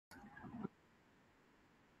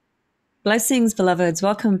Blessings, beloveds.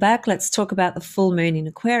 Welcome back. Let's talk about the full moon in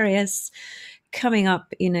Aquarius coming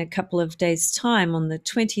up in a couple of days' time on the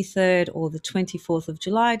 23rd or the 24th of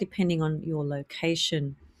July, depending on your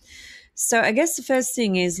location. So, I guess the first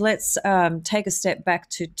thing is let's take a step back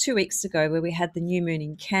to 2 weeks ago where we had the new moon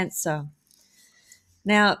in Cancer.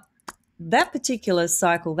 Now, that particular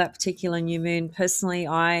cycle, that particular new moon, personally,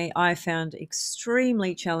 I found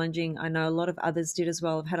extremely challenging. I know a lot of others did as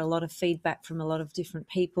well. I've had a lot of feedback from a lot of different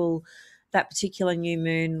people. That particular new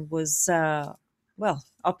moon was,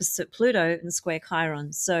 opposite Pluto and square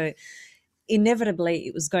Chiron. So inevitably,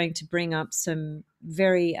 it was going to bring up some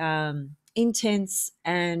very intense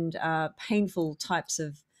and painful types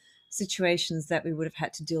of situations that we would have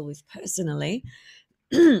had to deal with personally.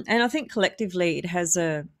 And I think collectively, it has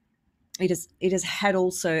had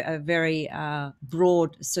also a very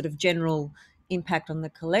broad sort of general impact on the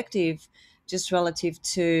collective, just relative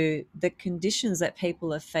to the conditions that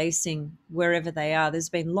people are facing wherever they are. There's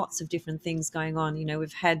been lots of different things going on.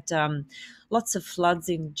 We've had lots of floods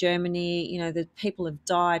in Germany. The people have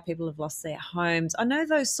died, people have lost their homes. I know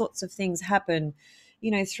those sorts of things happen,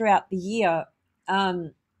 throughout the year.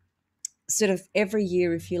 Sort of every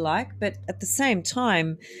year, if you like. But at the same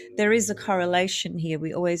time, there is a correlation here.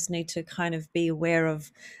 We always need to kind of be aware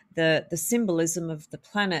of the symbolism of the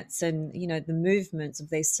planets and, the movements of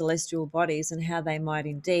these celestial bodies and how they might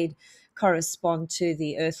indeed correspond to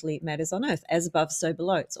the earthly matters on Earth. As above, so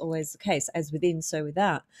below. It's always the case. As within, so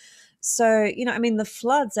without. So, the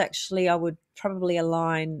floods actually, I would probably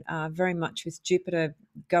align very much with Jupiter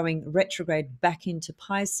going retrograde back into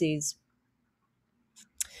Pisces,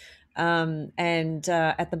 and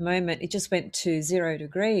at the moment, it just went to 0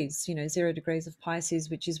 degrees, 0 degrees of Pisces,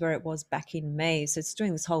 which is where it was back in May. So it's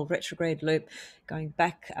doing this whole retrograde loop, going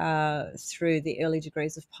back through the early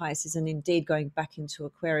degrees of Pisces and indeed going back into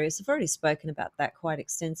Aquarius. I've already spoken about that quite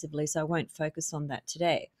extensively, so I won't focus on that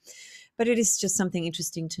today. But it is just something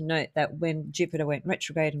interesting to note that when Jupiter went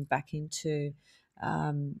retrograde and back into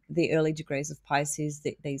the early degrees of Pisces,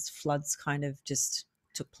 these floods kind of just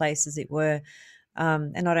took place, as it were.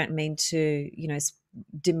 And I don't mean to,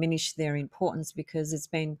 diminish their importance, because it's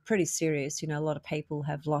been pretty serious. A lot of people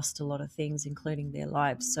have lost a lot of things, including their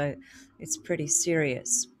lives. So it's pretty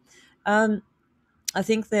serious. I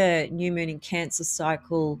think the new moon in Cancer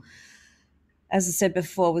cycle, as I said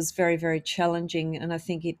before, was very, very challenging. And I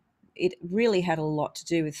think it really had a lot to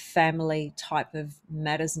do with family type of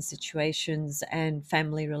matters and situations and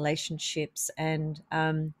family relationships, and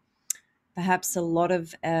perhaps a lot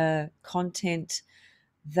of content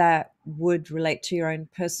that would relate to your own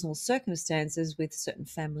personal circumstances with certain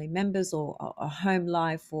family members, or a home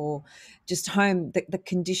life, or just the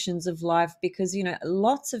conditions of life, because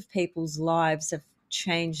lots of people's lives have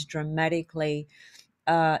changed dramatically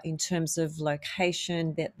in terms of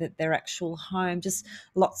location, that their actual home, just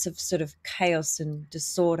lots of sort of chaos and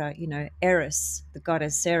disorder. Eris, the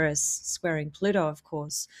goddess Eris, squaring Pluto, of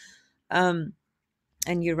course,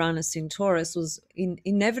 and Uranus in Taurus, was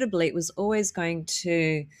inevitably, it was always going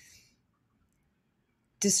to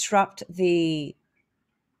disrupt the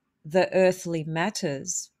earthly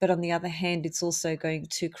matters, but on the other hand, it's also going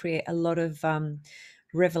to create a lot of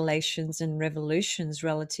revelations and revolutions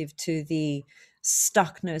relative to the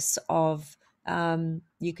stuckness of,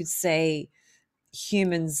 you could say,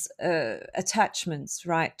 humans' attachments,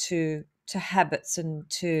 right, to habits and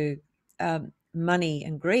to money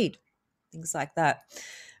and greed, things like that.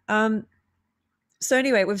 So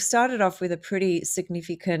anyway, we've started off with a pretty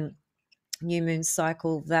significant new moon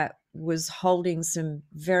cycle that was holding some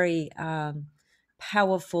very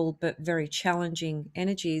powerful but very challenging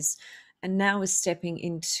energies, and now we're stepping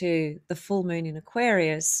into the full moon in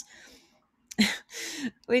Aquarius,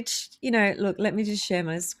 which, look, let me just share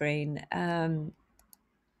my screen.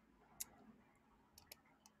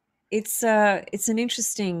 It's an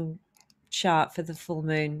interesting chart for the full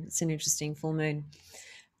moon. It's an interesting full moon.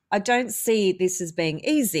 I don't see this as being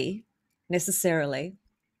easy necessarily.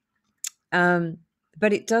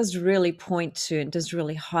 But it does really point to, and does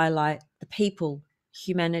really highlight the people,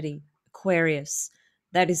 humanity, Aquarius.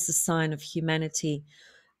 That is the sign of humanity,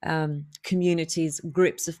 communities,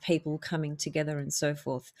 groups of people coming together, and so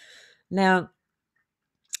forth. Now,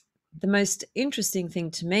 the most interesting thing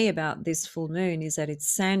to me about this full moon is that it's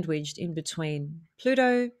sandwiched in between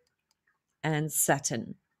Pluto and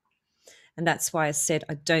Saturn. And that's why I said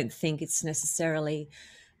I don't think it's necessarily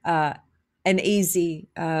an easy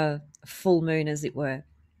full moon, as it were.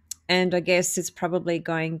 And I guess it's probably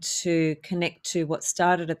going to connect to what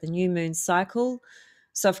started at the new moon cycle.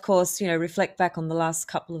 So, of course, reflect back on the last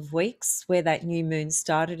couple of weeks where that new moon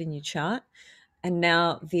started in your chart. And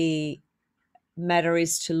now the matter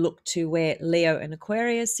is to look to where Leo and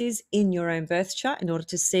Aquarius is in your own birth chart in order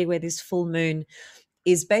to see where this full moon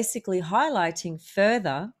is basically highlighting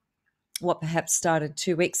further what perhaps started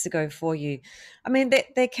 2 weeks ago for you. I mean,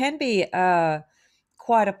 there can be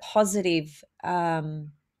quite a positive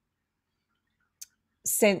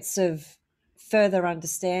sense of further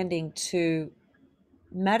understanding to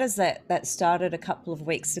matters that started a couple of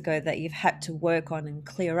weeks ago that you've had to work on and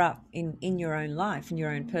clear up in your own life, in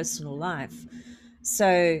your own personal life.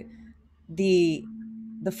 So the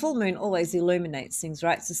the full moon always illuminates things,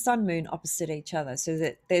 right? It's the sun moon opposite each other, so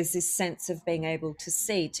that there's this sense of being able to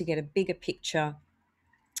see, to get a bigger picture,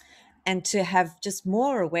 and to have just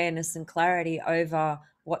more awareness and clarity over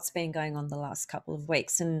what's been going on the last couple of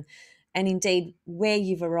weeks, and indeed where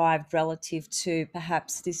you've arrived relative to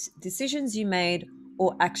perhaps decisions you made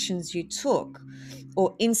or actions you took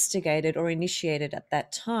or instigated or initiated at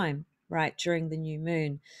that time, right, during the new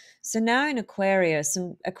moon. So now in Aquarius,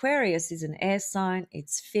 and Aquarius is an air sign,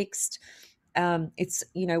 it's fixed. It's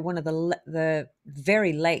one of the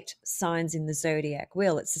very late signs in the zodiac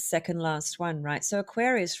wheel. It's the second last one, right? So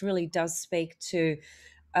Aquarius really does speak to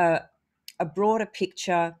a broader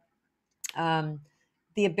picture,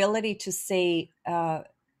 the ability to see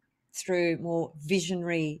through more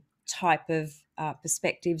visionary type of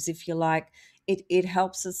perspectives, if you like. It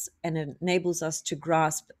helps us and it enables us to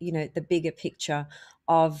grasp, the bigger picture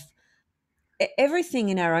of everything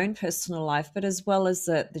in our own personal life, but as well as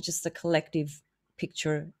the just the collective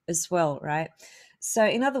picture as well, right? So,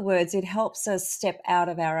 in other words, it helps us step out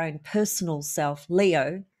of our own personal self,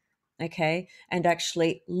 Leo, okay, and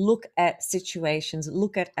actually look at situations,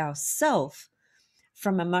 look at ourself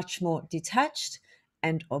from a much more detached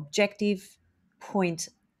and objective point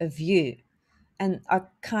of view. And I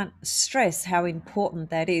can't stress how important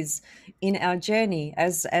that is in our journey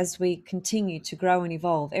as we continue to grow and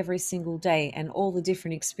evolve every single day, and all the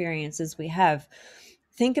different experiences we have.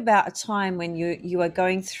 Think about a time when you are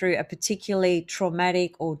going through a particularly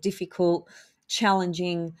traumatic or difficult,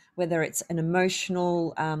 challenging, whether it's an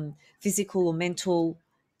emotional, physical or mental,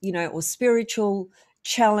 or spiritual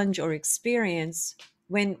challenge or experience.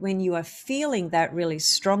 When you are feeling that really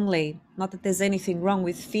strongly, not that there's anything wrong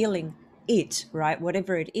with feeling it, right?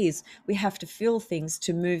 Whatever it is, we have to feel things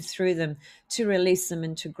to move through them, to release them,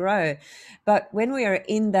 and to grow. But when we are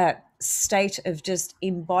in that state of just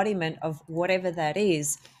embodiment of whatever that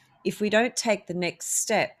is, if we don't take the next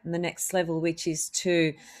step and the next level, which is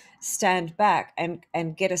to stand back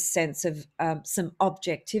and get a sense of some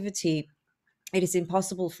objectivity, it is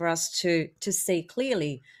impossible for us to see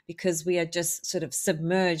clearly, because we are just sort of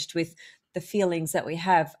submerged with the feelings that we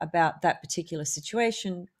have about that particular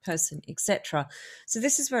situation, person, etc. So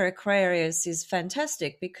this is where Aquarius is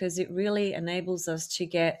fantastic, because it really enables us to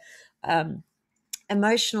get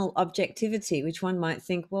emotional objectivity, which one might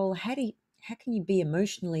think, well, how can you be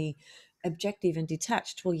emotionally objective and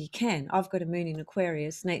detached? Well, you can. I've got a moon in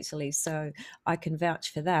Aquarius natally, so I can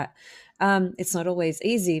vouch for that. It's not always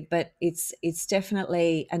easy, but it's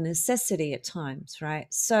definitely a necessity at times, right?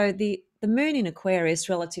 So the moon in Aquarius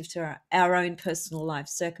relative to our own personal life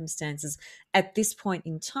circumstances at this point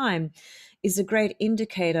in time is a great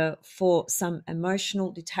indicator for some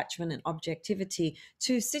emotional detachment and objectivity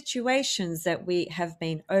to situations that we have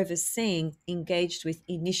been overseeing, engaged with,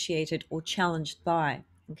 initiated, or challenged by.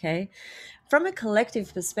 Okay. From a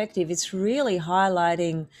collective perspective, it's really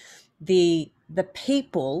highlighting the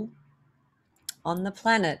people on the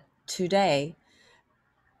planet today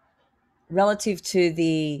relative to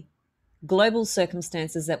the global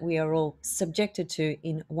circumstances that we are all subjected to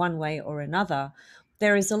in one way or another.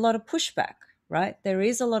 There is a lot of pushback, right? There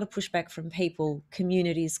is a lot of pushback from people,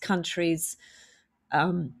 communities, countries,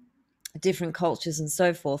 different cultures, and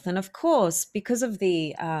so forth. And of course, because of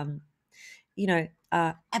the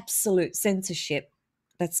absolute censorship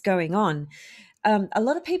that's going on, a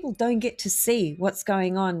lot of people don't get to see what's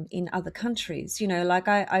going on in other countries. Like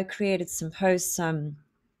I created some posts,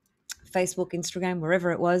 Facebook, Instagram,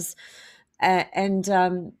 wherever it was, and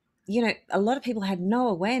a lot of people had no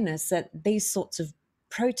awareness that these sorts of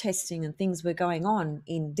protesting and things were going on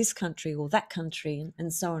in this country or that country,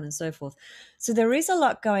 and so on and so forth. So there is a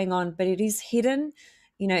lot going on, but it is hidden.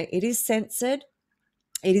 It is censored.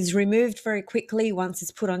 It is removed very quickly once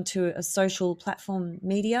it's put onto a social platform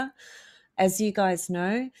media. As you guys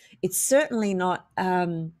know, it's certainly not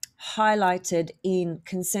highlighted in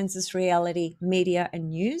consensus reality media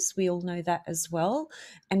and news. We all know that as well.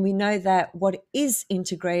 And we know that what is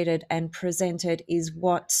integrated and presented is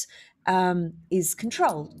what is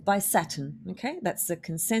controlled by Saturn. Okay, that's the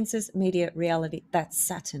consensus media reality. That's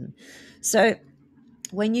Saturn. So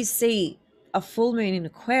when you see a full moon in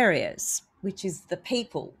Aquarius, which is the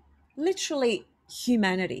people, literally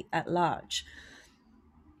humanity at large.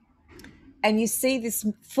 And you see this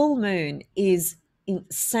full moon is in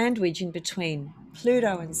sandwich in between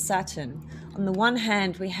Pluto and Saturn. On the one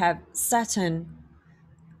hand, we have Saturn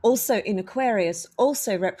also in Aquarius,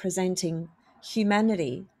 also representing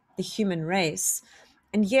humanity, the human race.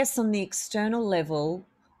 And yes, on the external level,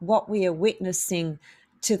 what we are witnessing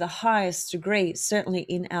to the highest degree, certainly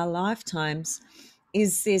in our lifetimes,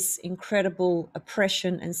 is this incredible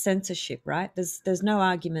oppression and censorship, right? There's no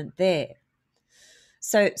argument there.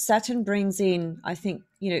 So Saturn brings in, I think,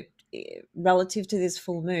 relative to this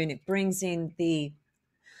full moon, it brings in the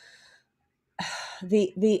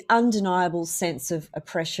undeniable sense of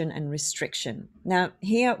oppression and restriction. Now,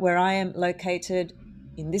 here where I am located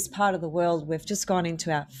in this part of the world, we've just gone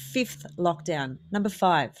into our 5th lockdown, number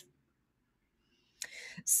 5.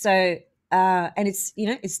 So, and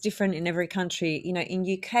it's different in every country. In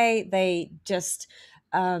UK, they just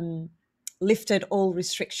lifted all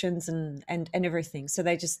restrictions and everything. So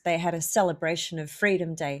they had a celebration of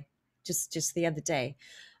Freedom Day just the other day.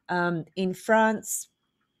 In France,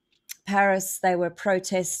 Paris, they were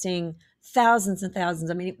protesting, thousands and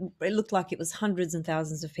thousands. I mean, it looked like it was hundreds and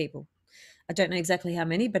thousands of people. I don't know exactly how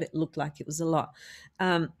many, but it looked like it was a lot.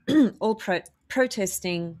 All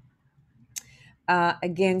protesting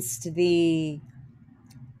against the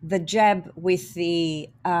jab with the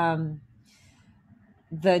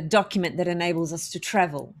document that enables us to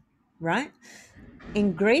travel, right?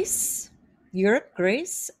 In Greece,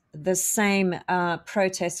 Greece, the same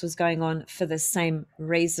protest was going on for the same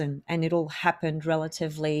reason, and it all happened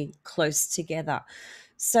relatively close together.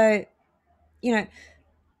 So,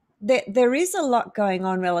 there is a lot going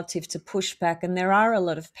on relative to pushback, and there are a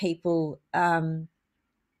lot of people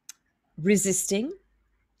resisting,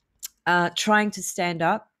 trying to stand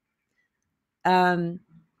up.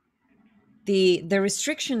 The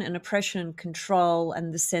restriction and oppression and control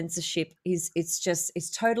and the censorship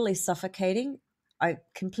it's totally suffocating. I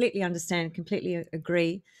completely understand, completely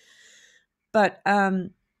agree. But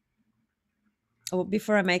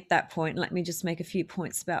before I make that point, let me just make a few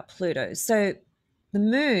points about Pluto. So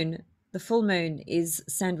the full moon is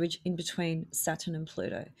sandwiched in between Saturn and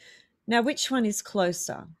Pluto. Now, which one is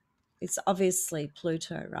closer? It's obviously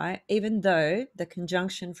Pluto, right? Even though the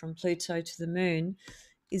conjunction from Pluto to the moon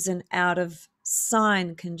is an out of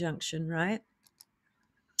sign conjunction, right?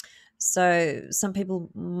 So some people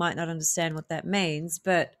might not understand what that means,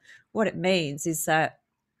 but what it means is that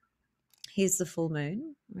here's the full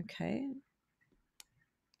moon, okay?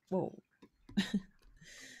 Whoa.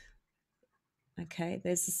 Okay,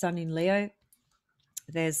 there's the sun in Leo.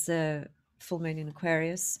 There's the full moon in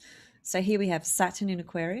Aquarius. So here we have Saturn in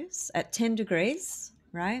Aquarius at 10 degrees,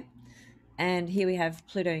 right? And here we have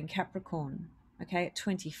Pluto in Capricorn, okay, at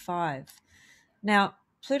 25. Now,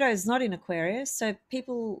 Pluto is not in Aquarius, so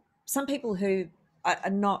some people who are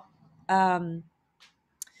not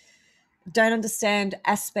don't understand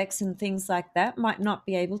aspects and things like that might not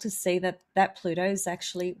be able to see that Pluto is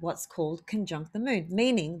actually what's called conjunct the moon,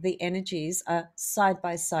 meaning the energies are side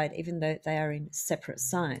by side, even though they are in separate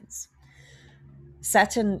signs.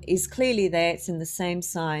 Saturn is clearly there, it's in the same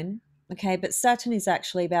sign, okay, but Saturn is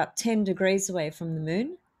actually about 10 degrees away from the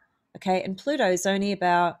moon, okay, and Pluto is only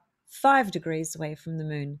about 5 degrees away from the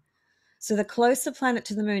moon. So the closer planet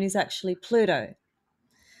to the moon is actually Pluto,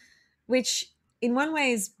 which in one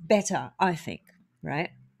way is better, I think,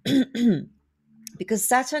 right? Because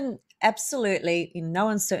Saturn absolutely, in no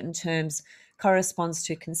uncertain terms, corresponds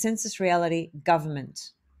to consensus reality,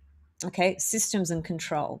 government, okay, systems and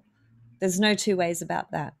control. There's no two ways about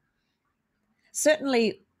that.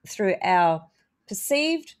 Certainly through our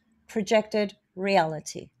perceived, projected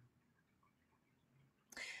reality.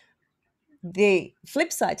 The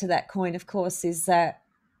flip side to that coin, of course, is that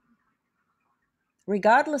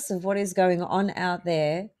regardless of what is going on out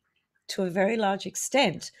there, to a very large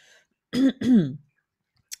extent,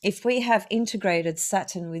 if we have integrated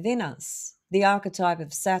Saturn within us, the archetype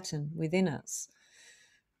of Saturn within us,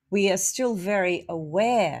 we are still very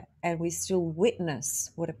aware and we still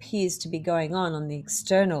witness what appears to be going on the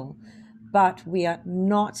external, but we are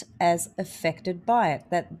not as affected by it.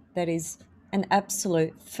 That is an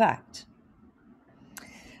absolute fact.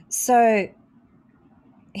 So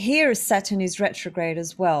here Saturn is retrograde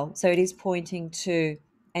as well. So it is pointing to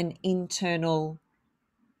an internal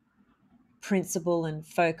principle and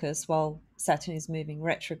focus while Saturn is moving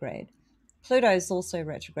retrograde. Pluto is also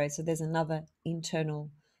retrograde, so there's another internal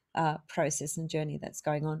process and journey that's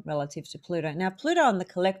going on relative to Pluto. Now, Pluto on the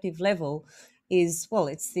collective level is, well,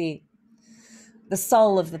 it's the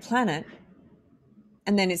soul of the planet,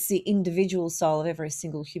 and then it's the individual soul of every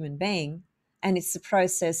single human being. and it's the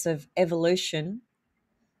process of evolution,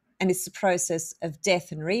 and it's the process of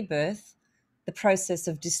death and rebirth, the process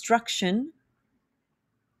of destruction.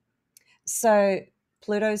 So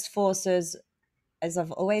Pluto's forces, as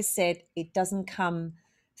I've always said, it doesn't come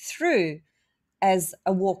through as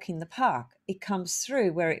a walk in the park. It comes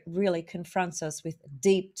through where it really confronts us with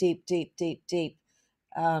deep, deep, deep, deep, deep,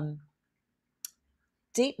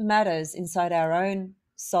 deep matters inside our own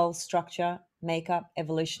soul structure, makeup,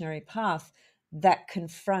 evolutionary path that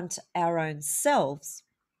confront our own selves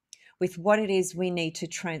with what it is we need to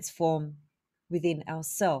transform within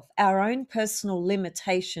ourselves. Our own personal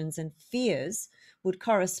limitations and fears would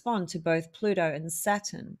correspond to both Pluto and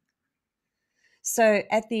Saturn. So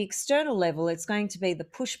at the external level, it's going to be the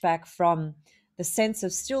pushback from the sense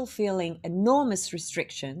of still feeling enormous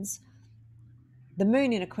restrictions. The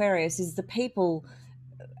moon in Aquarius is the people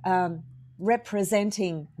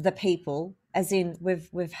representing the people, as in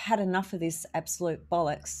we've had enough of this absolute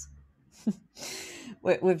bollocks.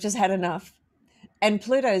 We've just had enough. And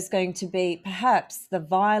Pluto is going to be perhaps the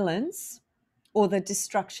violence or the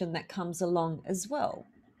destruction that comes along as well,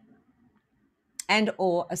 and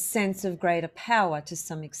or a sense of greater power to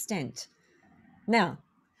some extent. Now,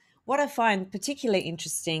 what I find particularly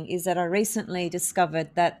interesting is that I recently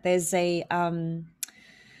discovered that there's a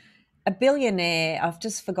billionaire, I've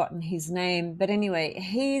just forgotten his name, but anyway,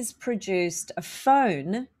 he's produced a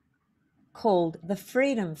phone called the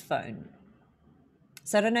Freedom Phone.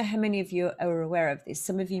 So I don't know how many of you are aware of this.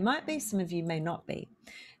 Some of you might be, some of you may not be.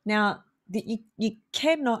 Now, you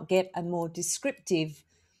cannot get a more descriptive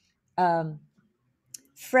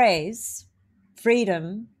phrase,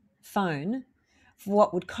 freedom phone, for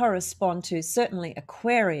what would correspond to certainly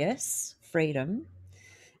Aquarius, freedom,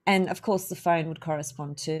 and of course the phone would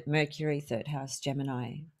correspond to Mercury, third house,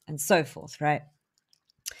 Gemini, and so forth, right?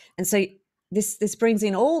 And so this brings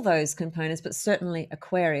in all those components, but certainly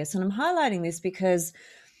Aquarius. And I'm highlighting this because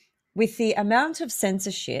with the amount of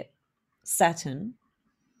censorship, Saturn,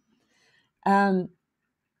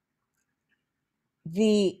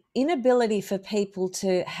 the inability for people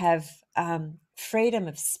to have freedom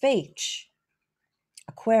of speech,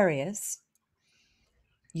 Aquarius,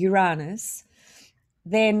 Uranus,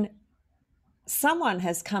 then someone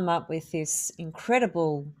has come up with this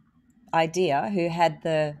incredible idea, who had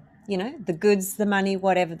the goods, the money,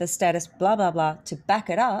 whatever, the status, blah, blah, blah, to back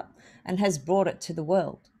it up, and has brought it to the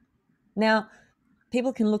world. Now,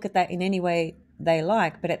 people can look at that in any way they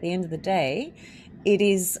like, but at the end of the day, it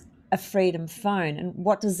is a freedom phone. And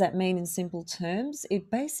what does that mean in simple terms? It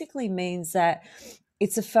basically means that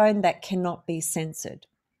it's a phone that cannot be censored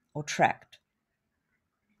or tracked.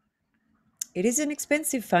 It is an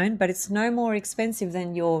expensive phone, but it's no more expensive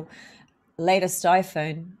than your latest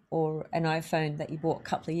iPhone or an iPhone that you bought a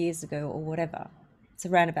couple of years ago or whatever. It's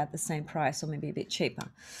around about the same price or maybe a bit cheaper.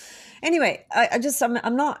 Anyway,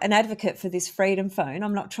 I'm not an advocate for this freedom phone.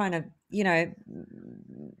 I'm not trying to,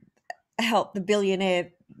 help the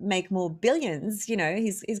billionaire make more billions.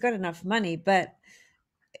 He's got enough money, but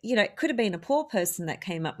it could have been a poor person that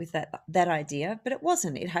came up with that idea, but it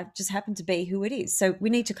wasn't. It just happened to be who it is. So we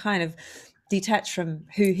need to kind of detach from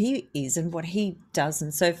who he is and what he does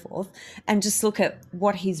and so forth, and just look at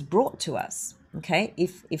what he's brought to us. Okay,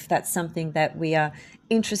 if that's something that we are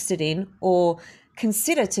interested in or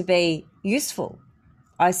consider to be useful,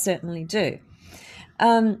 I certainly do.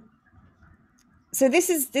 So this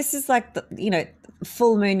is like the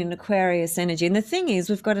full moon in Aquarius energy, and the thing is,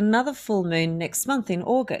 we've got another full moon next month in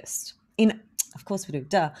August. Of course we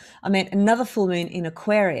do. I meant another full moon in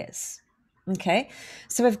Aquarius. Okay,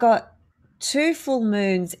 so we've got two full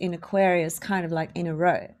moons in Aquarius, kind of like in a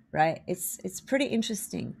row, right? It's pretty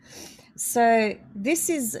interesting. So this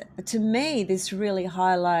is, to me, this really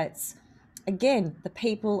highlights again the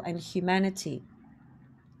people and humanity,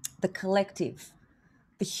 the collective,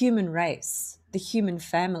 the human race, the human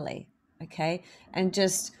family, okay, and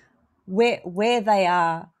just where they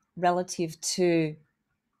are relative to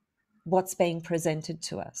what's being presented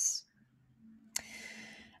to us.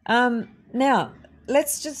 Now,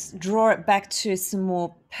 let's just draw it back to some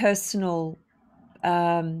more personal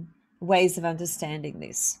ways of understanding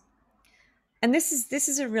this. And this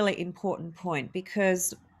is a really important point,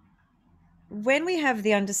 because when we have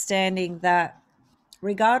the understanding that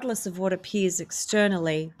regardless of what appears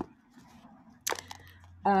externally,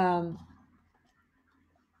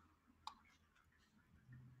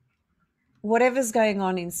 whatever's going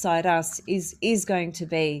on inside us is going to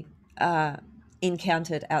be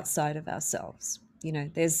encountered outside of ourselves.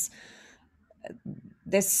 There's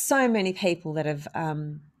so many people that have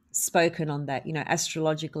spoken on that,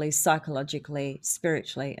 astrologically, psychologically,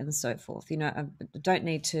 spiritually, and so forth. I don't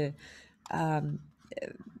need to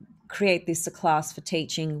create this a class for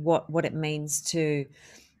teaching what it means to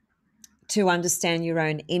understand your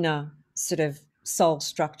own inner sort of soul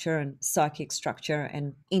structure and psychic structure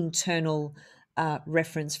and internal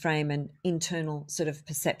reference frame and internal sort of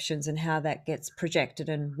perceptions and how that gets projected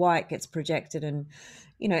and why it gets projected. And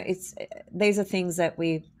it's these are things that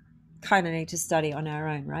we kind of need to study on our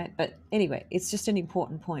own, right? But anyway, it's just an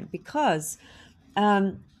important point because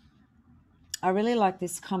I really like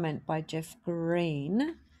this comment by Jeff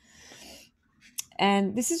Green.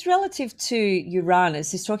 And this is relative to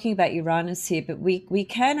Uranus. He's talking about Uranus here, but we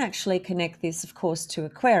can actually connect this, of course, to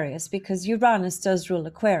Aquarius because Uranus does rule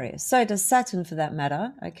Aquarius. So does Saturn, for that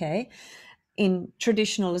matter, okay, in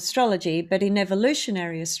traditional astrology, but in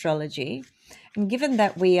evolutionary astrology. And given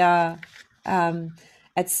that we are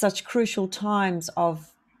at such crucial times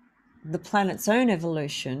of the planet's own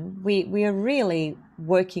evolution, we are really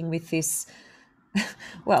working with this.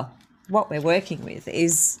 Well, what we're working with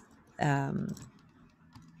is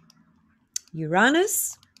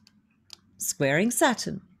Uranus squaring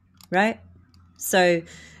Saturn, right? So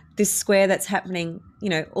this square that's happening,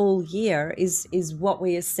 all year is what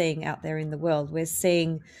we are seeing out there in the world. We're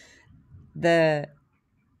seeing the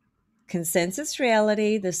consensus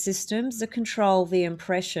reality, the systems, the control, the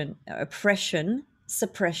oppression,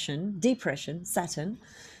 suppression, depression, Saturn,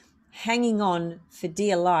 hanging on for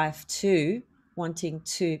dear life to wanting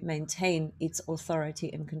to maintain its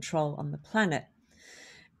authority and control on the planet.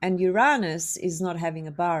 And Uranus is not having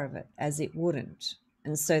a bar of it, as it wouldn't.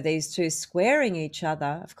 And so these two squaring each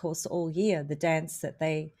other, of course, all year, the dance that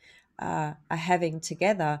they are having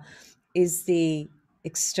together is the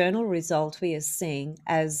external result we are seeing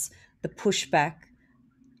as the pushback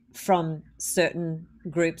from certain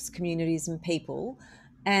groups, communities, and people,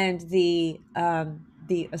 and the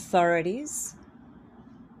authorities,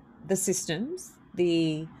 the systems,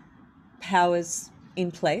 the powers in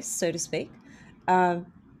place, so to speak,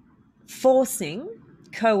 forcing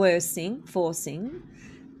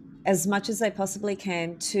as much as they possibly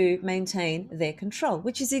can to maintain their control,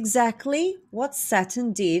 which is exactly what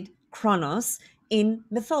Saturn did, Kronos, in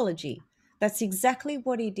mythology. That's exactly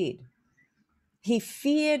what he did. He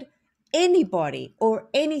feared anybody or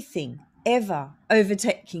anything ever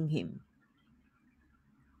overtaking him.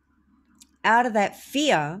 Out of that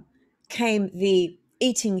fear came the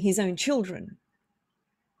eating his own children.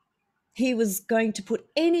 He was going to put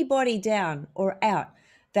anybody down or out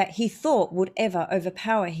that he thought would ever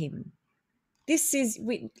overpower him. This is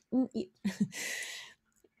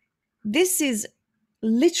this is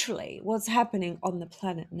literally what's happening on the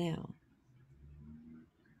planet now.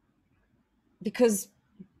 Because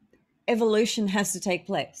evolution has to take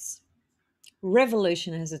place.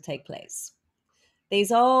 Revolution has to take place.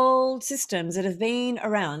 These old systems that have been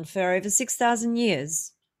around for over 6,000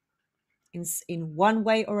 years, in one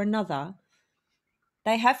way or another,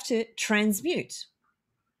 they have to transmute.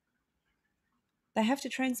 They have to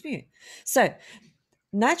transmute. So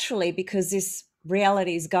naturally, because this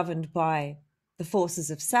reality is governed by the forces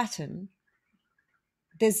of Saturn,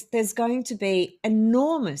 there's going to be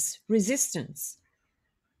enormous resistance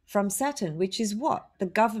from Saturn, which is what? The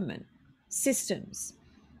government, systems,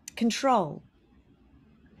 control.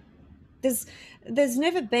 There's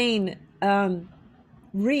never been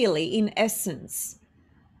really, in essence,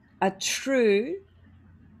 a true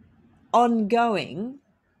ongoing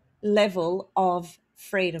level of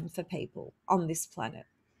freedom for people on this planet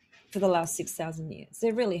for the last 6,000 years.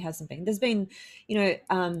 There really hasn't been. There's been,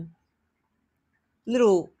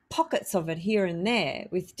 little pockets of it here and there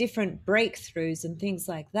with different breakthroughs and things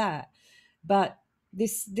like that. But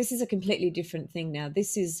this is a completely different thing now.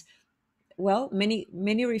 This is, well, many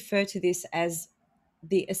refer to this as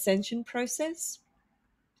the ascension process.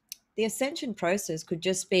 The ascension process could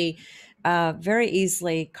just be very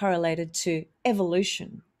easily correlated to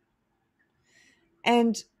evolution.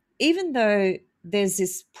 And even though there's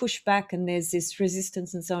this pushback and there's this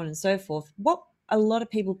resistance and so on and so forth, what a lot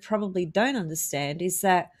of people probably don't understand is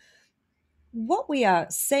that what we are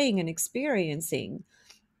seeing and experiencing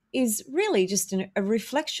is really just a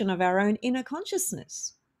reflection of our own inner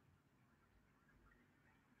consciousness.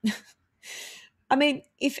 I mean,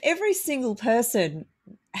 if every single person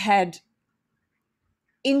had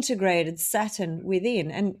integrated Saturn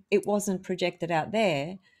within and it wasn't projected out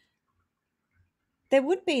there, there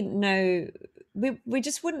would be we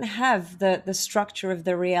just wouldn't have the structure of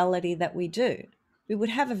the reality that we do. We would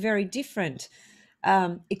have a very different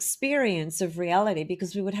experience of reality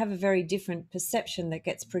because we would have a very different perception that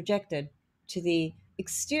gets projected to the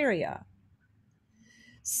exterior.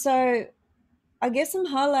 So I guess I'm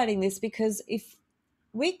highlighting this because if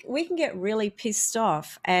we can get really pissed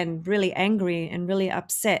off and really angry and really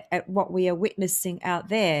upset at what we are witnessing out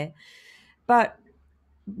there. But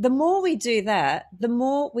the more we do that, the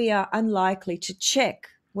more we are unlikely to check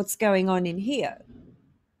what's going on in here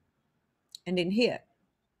and in here.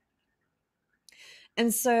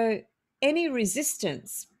 And so any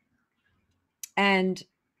resistance and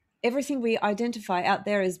everything we identify out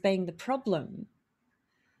there as being the problem,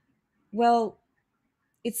 well,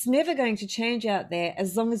 it's never going to change out there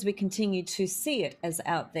as long as we continue to see it as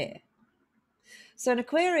out there. So an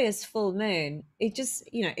Aquarius full moon, it just,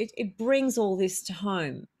 it brings all this to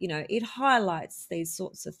home. It highlights these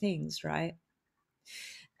sorts of things, right?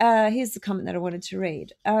 Here's the comment that I wanted to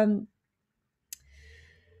read.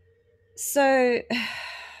 So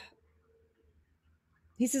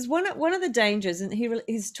he says one of the dangers, and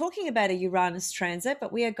he's talking about a Uranus transit,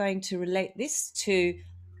 but we are going to relate this to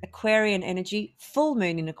Aquarian energy, full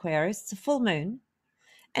moon in Aquarius. It's a full moon.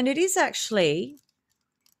 And it is actually,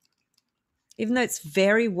 even though it's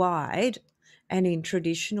very wide and in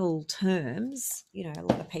traditional terms, a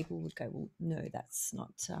lot of people would go, well, no, that's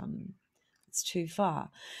not, it's too far.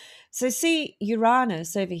 So see,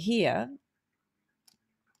 Uranus over here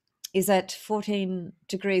is at 14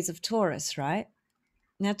 degrees of Taurus, right?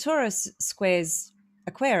 Now, Taurus squares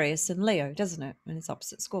Aquarius and Leo, doesn't it? And it's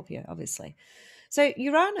opposite Scorpio, obviously. So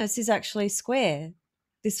Uranus is actually square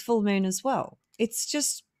this full moon as well. It's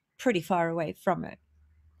just pretty far away from it,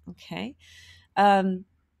 okay? But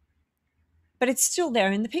it's still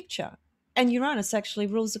there in the picture. And Uranus actually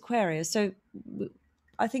rules Aquarius. So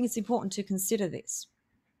I think it's important to consider this.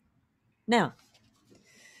 Now,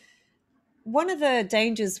 one of the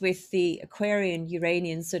dangers with the Aquarian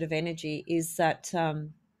Uranian sort of energy is that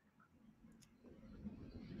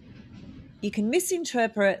you can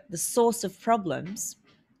misinterpret the source of problems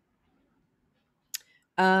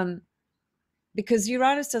because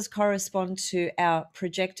Uranus does correspond to our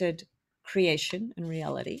projected creation and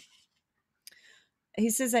reality. He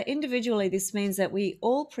says that individually, this means that we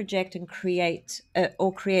all project and create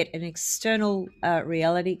an external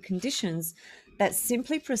reality conditions that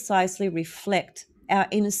simply precisely reflect our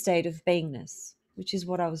inner state of beingness, which is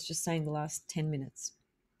what I was just saying the last 10 minutes.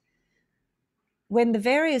 When the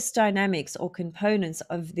various dynamics or components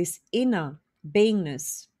of this inner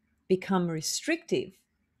beingness become restrictive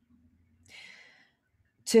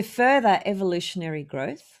to further evolutionary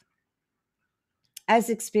growth, as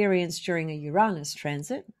experienced during a Uranus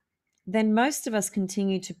transit, then most of us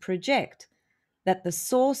continue to project that the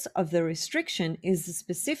source of the restriction is the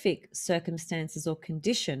specific circumstances or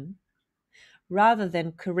condition, rather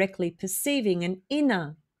than correctly perceiving an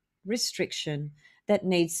inner restriction that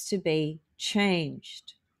needs to be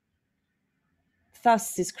changed.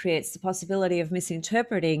 Thus, this creates the possibility of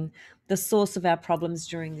misinterpreting the source of our problems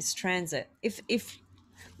during this transit. If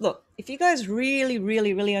you guys really,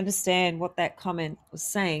 really, really understand what that comment was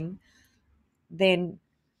saying, then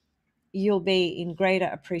you'll be in greater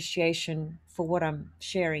appreciation for what I'm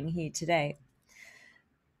sharing here today.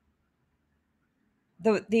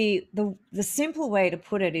 The simple way to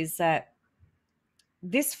put it is that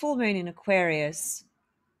this full moon in Aquarius,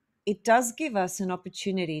 it does give us an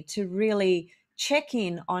opportunity to really check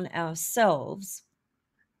in on ourselves,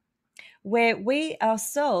 where we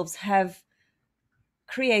ourselves have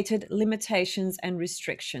created limitations and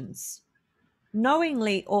restrictions,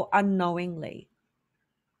 knowingly or unknowingly.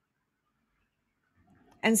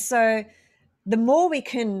 And so the more we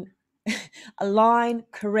can align,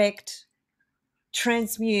 correct,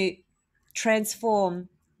 transmute, transform,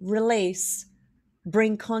 release,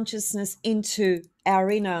 bring consciousness into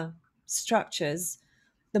our inner structures,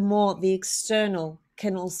 the more the external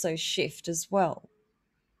can also shift as well.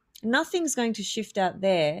 Nothing's going to shift out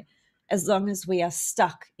there as long as we are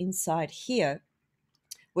stuck inside here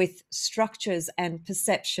with structures and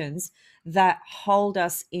perceptions that hold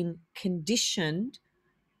us in conditioned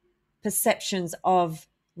perceptions of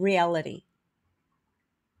reality.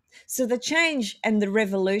 So the change and the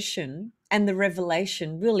revolution and the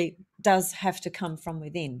revelation really does have to come from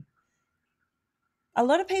within. A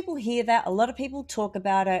lot of people hear that, a lot of people talk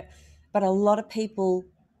about it, but a lot of people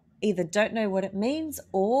either don't know what it means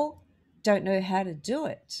or don't know how to do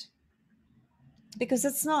it. Because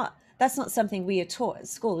that's not something we are taught at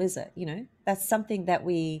school, is it? That's something that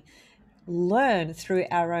we learn through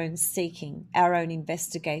our own seeking, our own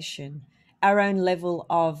investigation, our own level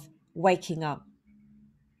of waking up.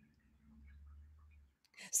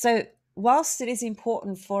 So whilst it is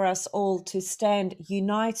important for us all to stand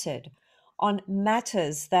united on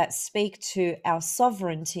matters that speak to our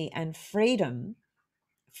sovereignty and freedom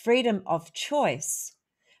of choice,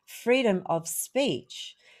 freedom of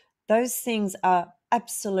speech, Those things are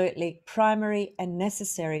absolutely primary and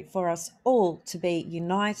necessary for us all to be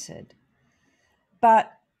united.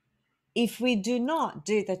 But if we do not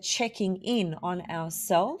do the checking in on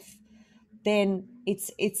ourselves, then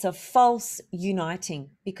it's a false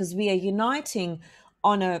uniting, because we are uniting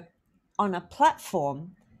on a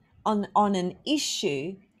platform, on an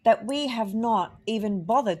issue that we have not even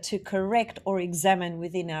bothered to correct or examine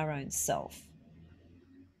within our own self.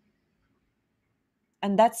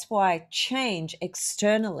 And that's why change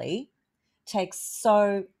externally takes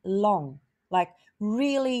so long. Like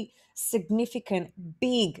really significant,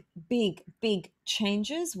 big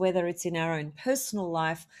changes, whether it's in our own personal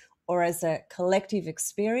life or as a collective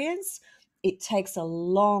experience, it takes a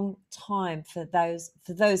long time for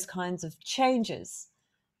those kinds of changes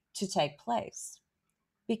to take place,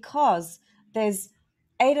 because there's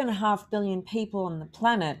 8.5 billion people on the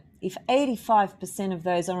planet. If 85% of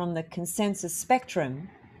those are on the consensus spectrum,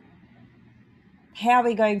 how are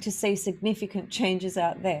we going to see significant changes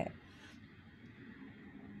out there?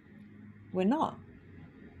 We're not.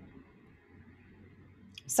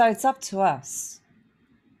 So it's up to us.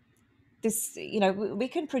 This, we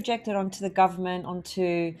can project it onto the government,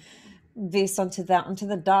 onto this, onto that, onto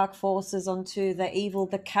the dark forces, onto the evil,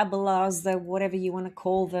 the Kabbalahs, the whatever you want to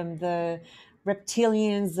call them, the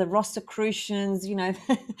reptilians, the Rosicrucians,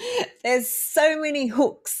 there's so many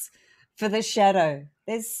hooks for the shadow.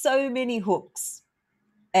 There's so many hooks.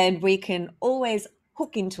 And we can always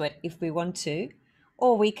hook into it if we want to,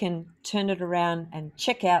 or we can turn it around and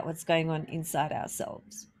check out what's going on inside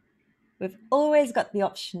ourselves. We've always got the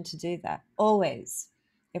option to do that, always.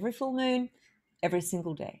 Every full moon, every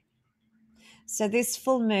single day. So this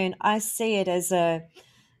full moon, I see it as a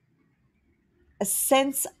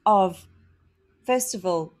sense of, first of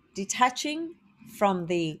all, detaching from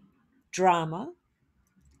the drama,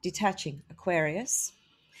 detaching Aquarius,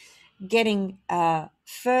 getting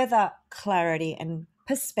further clarity and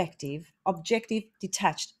perspective, objective,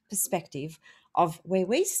 detached perspective of where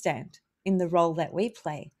we stand in the role that we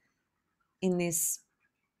play in this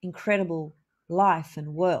incredible life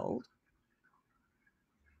and world.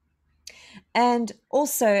 And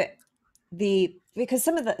also because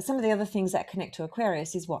some of the other things that connect to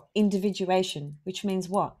Aquarius is what? Individuation, which means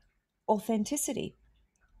what? Authenticity.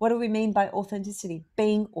 What do we mean by authenticity?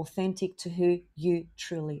 Being authentic to who you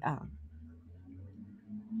truly are.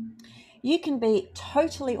 You can be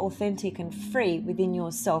totally authentic and free within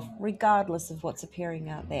yourself, regardless of what's appearing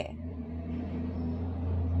out there.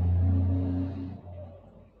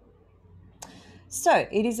 So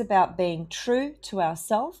it is about being true to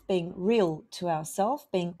ourselves, being real to ourselves,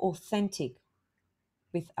 being authentic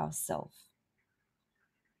with ourselves.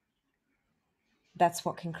 That's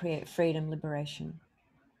what can create freedom, liberation.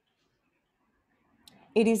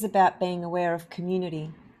 It is about being aware of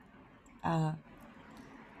community,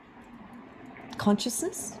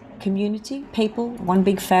 consciousness, community, people, one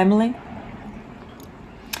big family.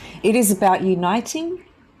 It is about uniting,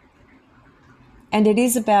 and it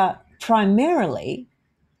is about primarily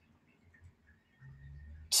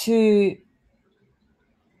to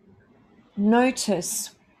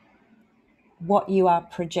notice what you are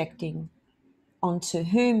projecting onto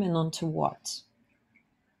whom and onto what.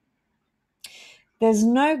 There's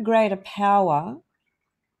no greater power.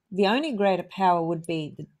 The only greater power would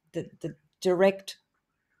be the direct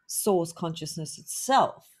source consciousness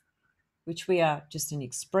itself, which we are just an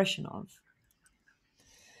expression of.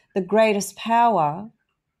 The greatest power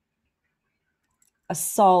a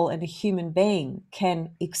soul and a human being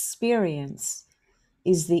can experience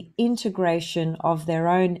is the integration of their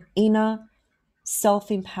own inner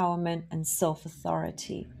self-empowerment and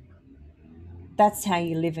self-authority. That's how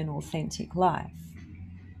you live an authentic life,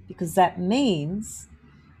 because that means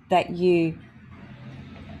that you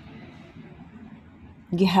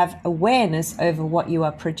have awareness over what you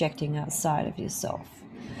are projecting outside of yourself.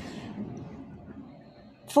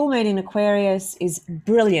 Full moon in Aquarius is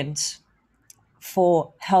brilliant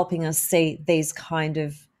for helping us see these kind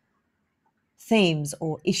of themes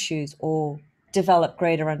or issues, or develop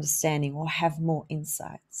greater understanding or have more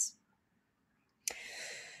insights.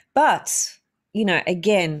 But,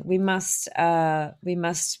 again, we must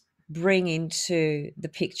bring into the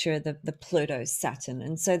picture the Pluto Saturn.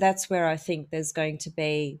 And so that's where I think there's going to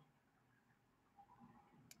be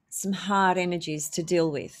some hard energies to deal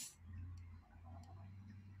with.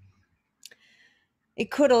 It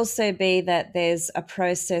could also be that there's a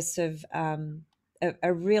process of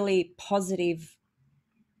a really positive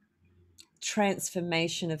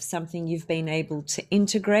transformation of something you've been able to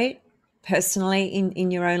integrate personally in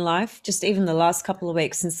your own life. Just even the last couple of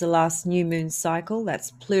weeks since the last new moon cycle, that's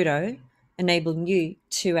Pluto enabling you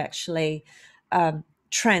to actually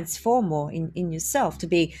transform more in yourself, to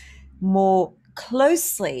be more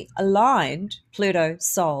closely aligned, Pluto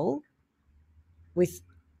soul, with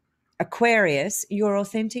Aquarius, your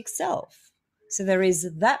authentic self. So there is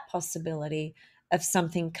that possibility of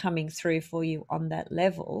something coming through for you on that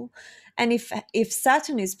level. And if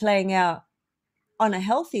Saturn is playing out on a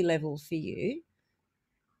healthy level for you,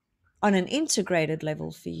 on an integrated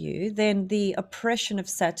level for you, then the oppression of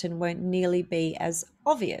Saturn won't nearly be as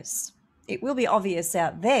obvious. It will be obvious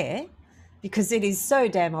out there because it is so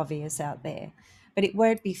damn obvious out there, but it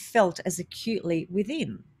won't be felt as acutely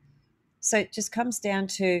within. So it just comes down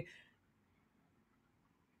to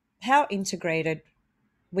how integrated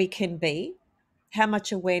we can be, how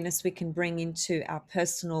much awareness we can bring into our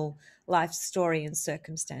personal life story and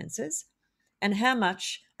circumstances, and how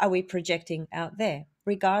much are we projecting out there,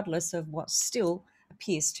 regardless of what still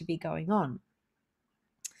appears to be going on.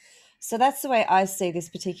 So that's the way I see this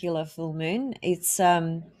particular full moon. It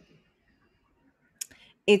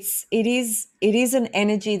is an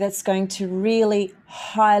energy that's going to really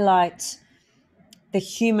highlight the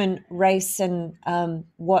human race and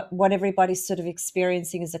what everybody's sort of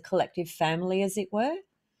experiencing as a collective family, as it were.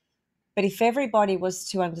 But if everybody was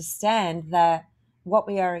to understand that what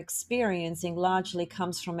we are experiencing largely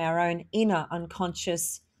comes from our own inner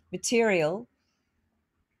unconscious material,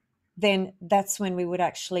 then that's when we would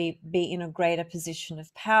actually be in a greater position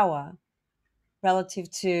of power relative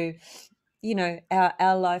to,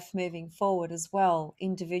 our life moving forward as well,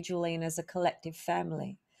 individually and as a collective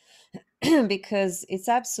family. Because it's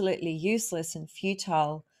absolutely useless and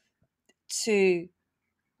futile to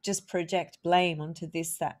just project blame onto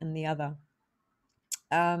this, that, and the other.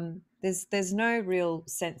 There's no real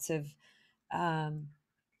sense of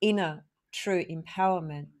inner true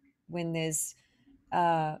empowerment when there's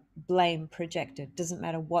blame projected. Doesn't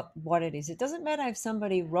matter what it is. It doesn't matter if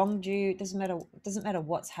somebody wronged you. It doesn't matter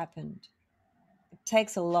what's happened. It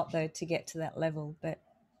takes a lot though to get to that level, but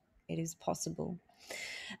it is possible.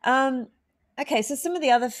 Okay, so some of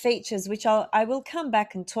the other features which I will come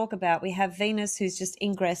back and talk about. We have Venus, who's just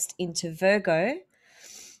ingressed into Virgo,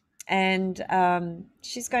 and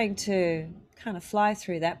she's going to kind of fly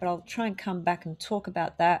through that, but I'll try and come back and talk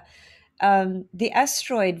about that. The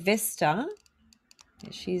asteroid Vesta,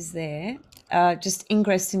 she's there, just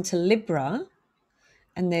ingressed into Libra,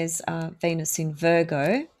 and there's Venus in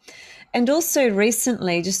Virgo. And also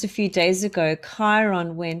recently, just a few days ago,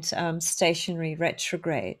 Chiron went stationary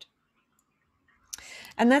retrograde.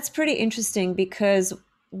 And that's pretty interesting because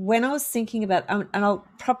when I was thinking about, and I'll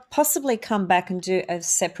possibly come back and do a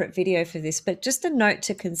separate video for this, but just a note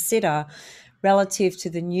to consider relative to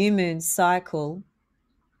the new moon cycle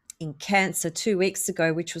in Cancer 2 weeks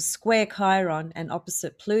ago, which was square Chiron and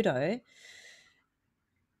opposite Pluto.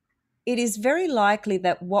 It is very likely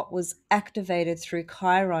that what was activated through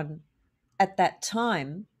Chiron at that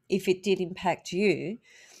time, if it did impact you,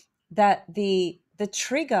 that the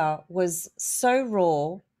trigger was so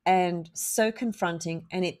raw and so confronting,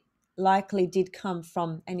 and it likely did come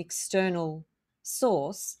from an external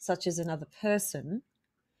source, such as another person.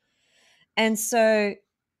 And so,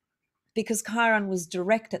 because Chiron was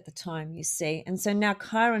direct at the time, you see, and so now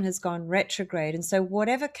Chiron has gone retrograde. And so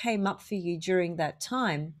whatever came up for you during that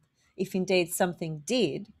time, if indeed something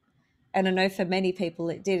did, and I know for many people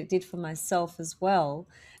it did for myself as well,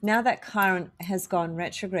 now that Chiron has gone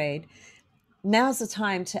retrograde, now's the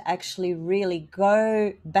time to actually really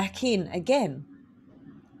go back in again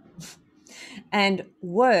and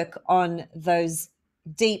work on those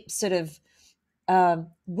deep sort of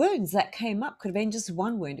wounds that came up. Could have been just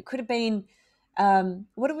one wound. It could have been,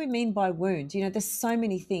 what do we mean by wound? There's so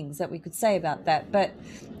many things that we could say about that. But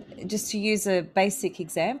just to use a basic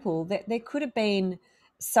example, that there could have been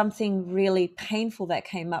something really painful that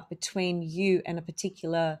came up between you and a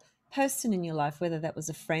particular person in your life, whether that was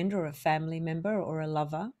a friend or a family member or a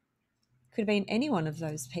lover. Could have been any one of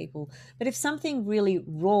those people. But if something really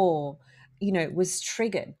raw, was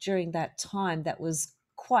triggered during that time, that was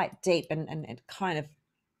quite deep and it kind of,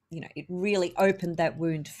 it really opened that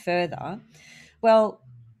wound further. Well,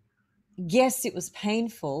 yes, it was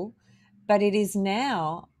painful, but it is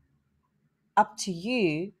now up to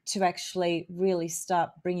you to actually really start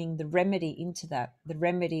bringing the remedy into that. The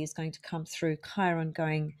remedy is going to come through Chiron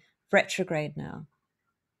going retrograde now.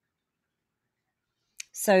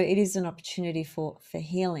 So it is an opportunity for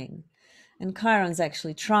healing. And Chiron's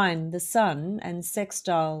actually trine the sun and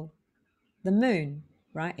sextile the moon,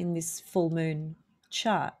 right, in this full moon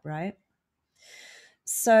chart, right?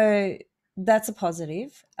 So that's a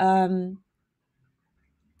positive.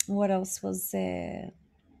 What else was there?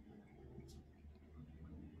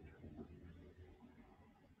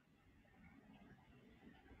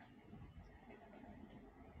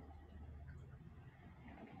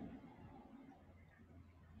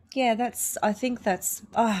 Yeah, I think that's,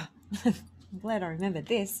 I'm glad I remembered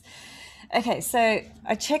this. Okay, so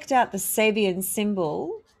I checked out the Sabian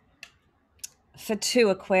symbol for 2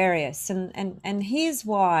 Aquarius, and here's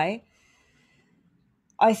why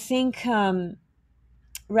I think,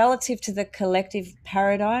 relative to the collective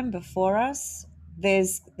paradigm before us,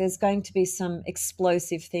 there's going to be some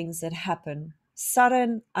explosive things that happen,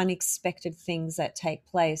 sudden, unexpected things that take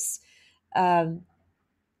place um,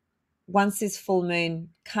 once this full moon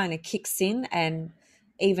kind of kicks in, and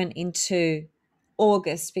even into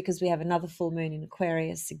August, because we have another full moon in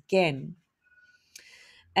Aquarius again.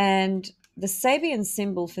 And the Sabian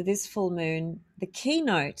symbol for this full moon, the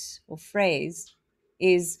keynote or phrase,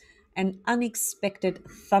 is an unexpected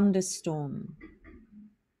thunderstorm.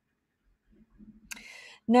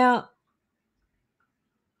 Now,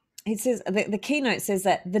 it says the keynote says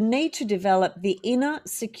that the need to develop the inner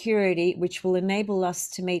security which will enable us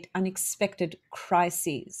to meet unexpected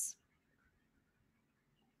crises.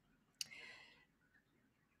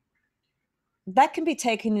 That can be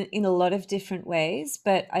taken in a lot of different ways,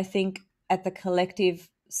 but I think at the collective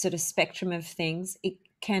sort of spectrum of things, it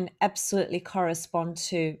can absolutely correspond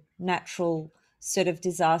to natural sort of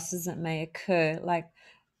disasters that may occur, like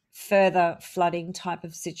further flooding type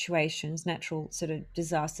of situations, natural sort of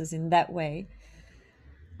disasters in that way.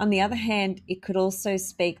 On the other hand, it could also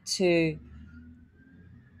speak to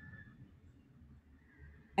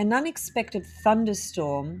an unexpected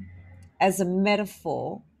thunderstorm as a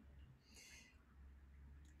metaphor,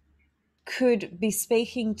 could be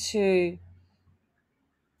speaking to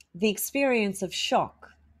the experience of shock,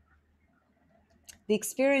 the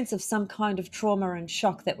experience of some kind of trauma and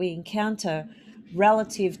shock that we encounter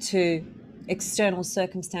relative to external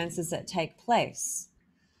circumstances that take place.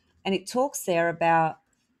 And it talks there about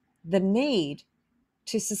the need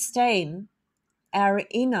to sustain our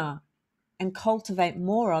inner and cultivate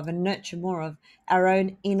more of and nurture more of our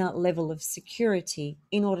own inner level of security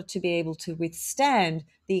in order to be able to withstand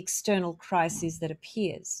the external crisis that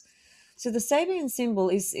appears. So the Sabian symbol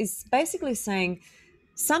is basically saying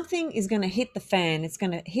something is going to hit the fan, it's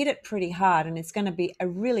going to hit it pretty hard, and it's going to be a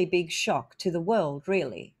really big shock to the world,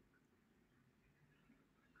 really.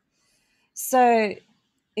 So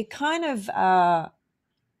it kind of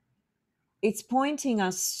it's pointing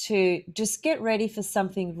us to just get ready for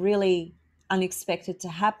something really unexpected to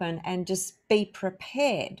happen and just be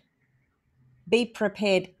prepared. Be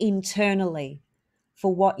prepared internally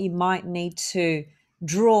for what you might need to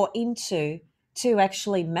draw into to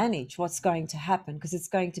actually manage what's going to happen, because it's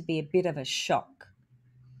going to be a bit of a shock.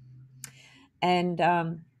 And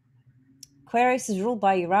Aquarius is ruled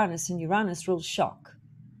by Uranus, and Uranus rules shock.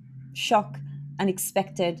 Shock,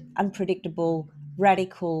 unexpected, unpredictable,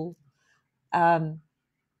 radical,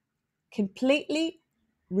 completely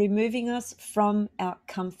removing us from our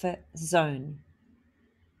comfort zone.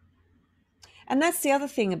 And that's the other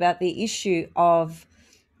thing about the issue of,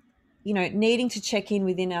 needing to check in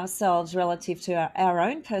within ourselves relative to our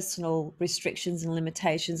own personal restrictions and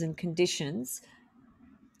limitations and conditions,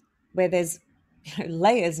 where there's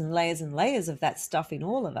layers and layers and layers of that stuff in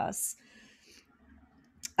all of us.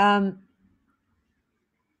 I've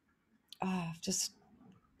just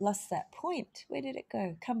lost that point. Where did it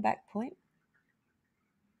go? Come back point.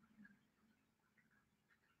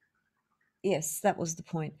 Yes, that was the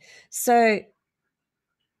point. So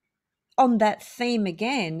on that theme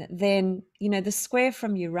again, then, the square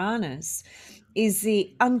from Uranus is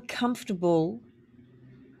the uncomfortable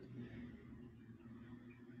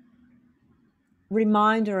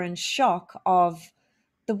reminder and shock of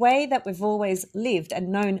the way that we've always lived and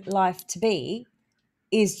known life to be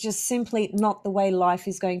is just simply not the way life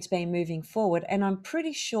is going to be moving forward. And I'm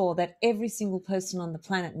pretty sure that every single person on the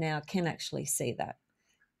planet now can actually see that.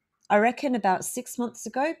 I reckon about 6 months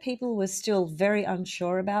ago, people were still very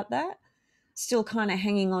unsure about that, still kind of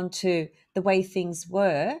hanging on to the way things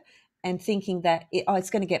were and thinking that it's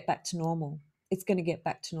going to get back to normal. It's going to get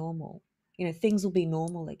back to normal. Things will be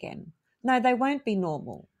normal again. No, they won't be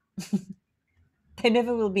normal. They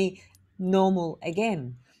never will be normal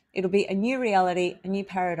again. It'll be a new reality, a new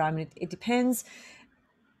paradigm. It depends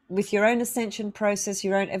with your own ascension process,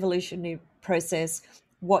 your own evolutionary process,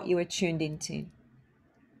 what you are tuned into.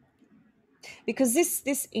 Because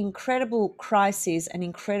this incredible crisis, an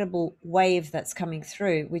incredible wave that's coming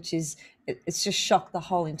through, which is, it's just shocked the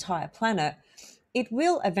whole entire planet, it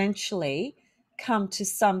will eventually come to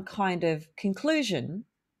some kind of conclusion.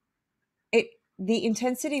 The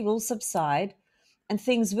intensity will subside and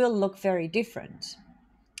things will look very different.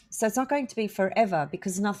 So it's not going to be forever,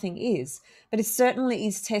 because nothing is, but it certainly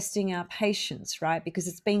is testing our patience, right? Because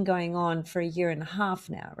it's been going on for a year and a half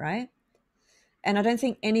now, right? And I don't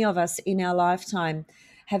think any of us in our lifetime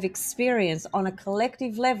have experienced on a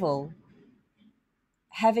collective level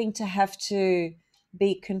having to have to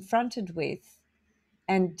be confronted with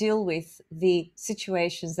and deal with the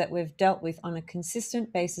situations that we've dealt with on a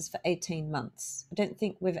consistent basis for 18 months. I don't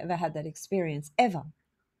think we've ever had that experience, ever.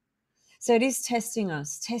 So it is testing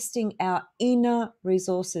us, testing our inner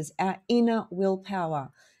resources, our inner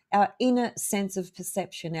willpower, our inner sense of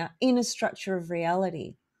perception, our inner structure of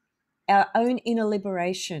reality, our own inner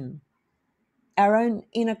liberation, our own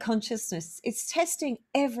inner consciousness. It's testing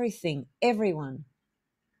everything, everyone.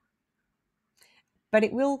 But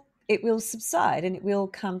it will subside, and it will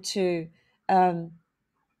come to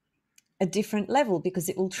a different level because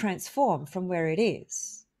it will transform from where it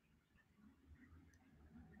is.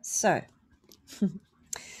 So,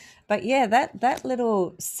 but yeah, that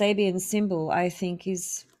little Sabian symbol, I think,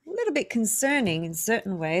 is a little bit concerning in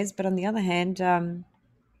certain ways. But on the other hand,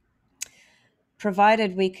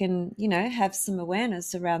 provided we can, have some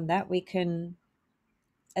awareness around that, we can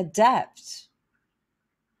adapt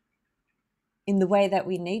in the way that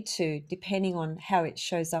we need to, depending on how it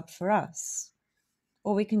shows up for us.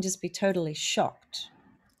 Or we can just be totally shocked.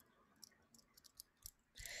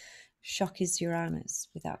 Shock is Uranus,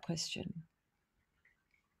 without question.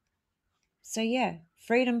 So yeah,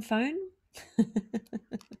 freedom phone.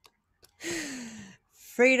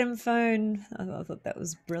 Freedom phone. I thought that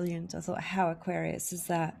was brilliant. I thought, how Aquarius is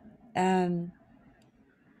that?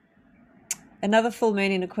 Another full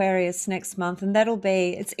moon in Aquarius next month, and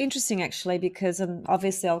it's interesting actually, because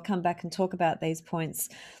obviously I'll come back and talk about these points.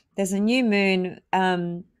 There's a new moon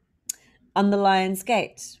on the Lion's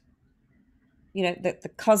Gate,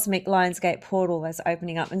 the cosmic Lion's Gate portal that's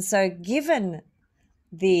opening up. And so given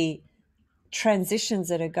the transitions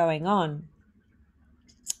that are going on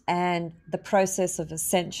and the process of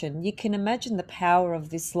ascension, you can imagine the power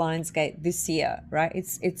of this Lion's Gate this year, right?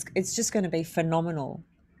 It's just going to be phenomenal.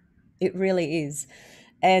 It really is.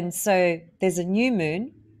 And so there's a new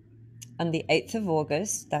moon on the 8th of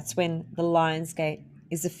August. That's when the Lion's Gate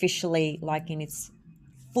is officially like in its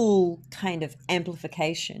full kind of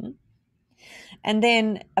amplification. And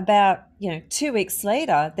then about, 2 weeks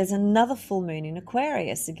later, there's another full moon in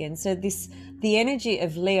Aquarius again. So the energy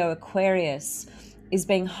of Leo Aquarius is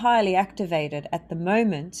being highly activated at the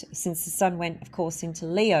moment, since the sun went, of course, into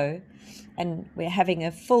Leo, and we're having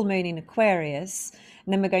a full moon in Aquarius,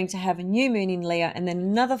 and then we're going to have a new moon in Leo, and then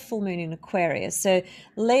another full moon in Aquarius. So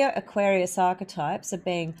Leo Aquarius archetypes are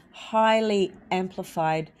being highly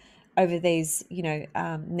amplified over these,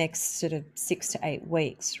 next sort of 6 to 8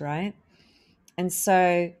 weeks, right? And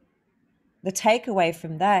so the takeaway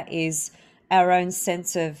from that is our own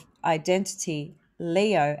sense of identity,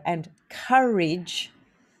 Leo, and courage,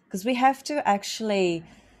 because we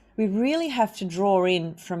really have to draw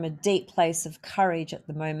in from a deep place of courage at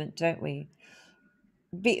the moment, don't we?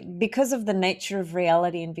 Because of the nature of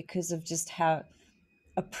reality, and because of just how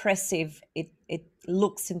oppressive it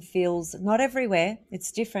looks and feels. Not everywhere,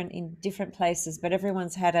 it's different in different places, but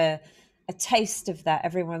everyone's had a taste of that.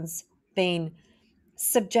 Everyone's been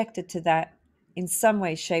subjected to that in some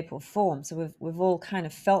way, shape, or form. So we've all kind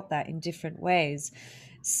of felt that in different ways.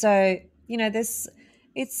 So this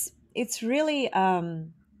it's really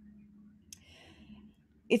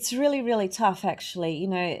really tough, actually.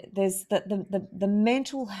 There's the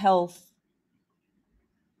mental health.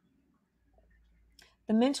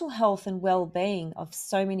 The mental health and well-being of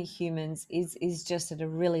so many humans is just at a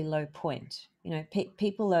really low point.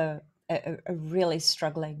 People are really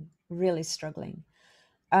struggling, really struggling.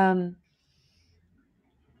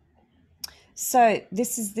 So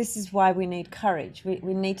this is why we need courage.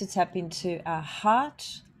 We need to tap into our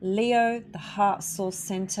heart, Leo, the heart source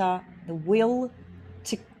center, the will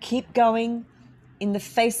to keep going in the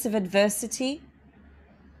face of adversity,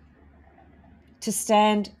 to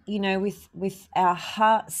stand, with our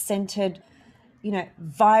heart centered,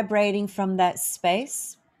 vibrating from that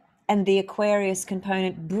space, and the Aquarius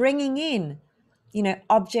component bringing in,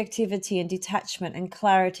 objectivity and detachment and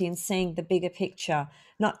clarity, and seeing the bigger picture,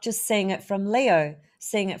 not just seeing it from Leo,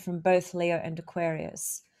 seeing it from both Leo and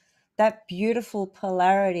Aquarius. That beautiful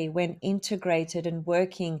polarity, when integrated and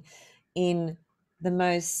working in the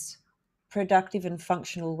most productive and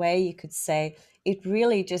functional way, you could say, it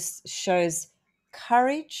really just shows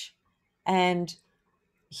courage and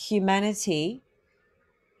humanity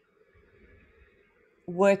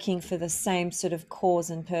working for the same sort of cause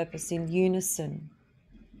and purpose in unison.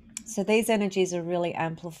 So these energies are really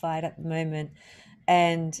amplified at the moment,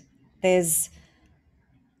 and there's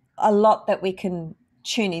a lot that we can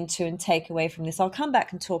tune into and take away from this. I'll come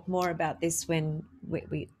back and talk more about this when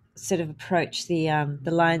we sort of approach the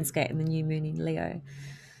Lion's Gate and the new moon in Leo.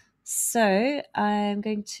 So I'm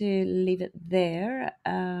going to leave it there.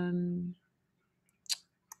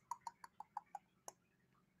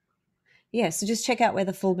 Yeah, so just check out where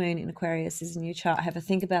the full moon in Aquarius is in your chart. Have a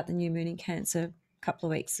think about the new moon in Cancer a couple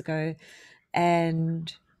of weeks ago,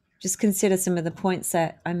 and just consider some of the points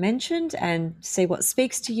that I mentioned and see what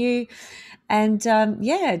speaks to you. And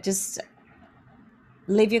yeah, just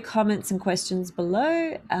leave your comments and questions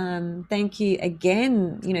below. Thank you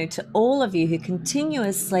again, to all of you who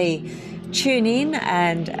continuously tune in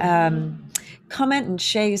and comment and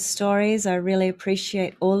share your stories. I really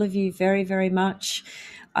appreciate all of you very, very much.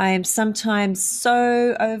 I am sometimes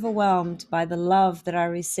so overwhelmed by the love that I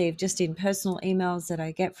receive just in personal emails that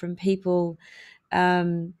I get from people.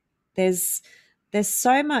 Um, there's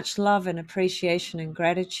so much love and appreciation and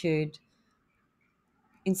gratitude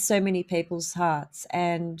in so many people's hearts,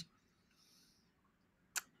 and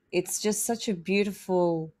it's just such a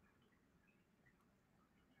beautiful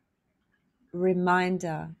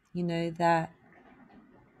reminder, that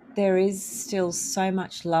there is still so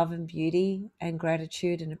much love and beauty and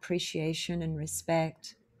gratitude and appreciation and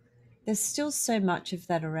respect. There's still so much of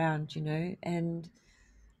that around, and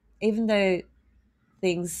even though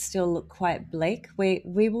things still look quite bleak, we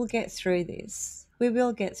will get through this. We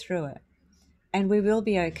will get through it, and we will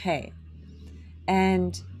be okay.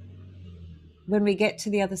 And when we get to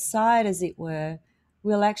the other side, as it were,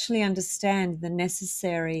 we'll actually understand the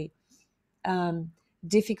necessary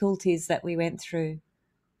difficulties that we went through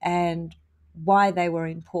and why they were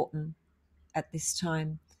important at this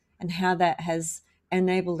time, and how that has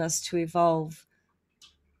enabled us to evolve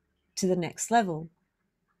to the next level.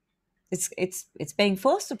 It's being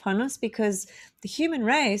forced upon us because the human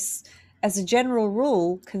race, as a general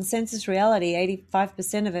rule, consensus reality,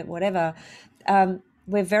 85% of it, whatever,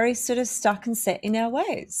 we're very sort of stuck and set in our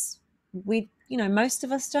ways. Most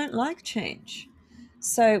of us don't like change.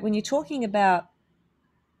 So when you're talking about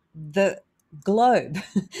the globe,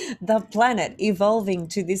 the planet evolving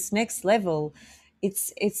to this next level,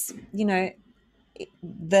 it's the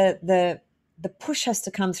push has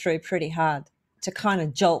to come through pretty hard to kind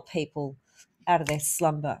of jolt people out of their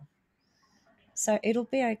slumber. So it'll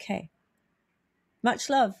be okay. Much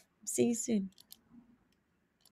love. See you soon.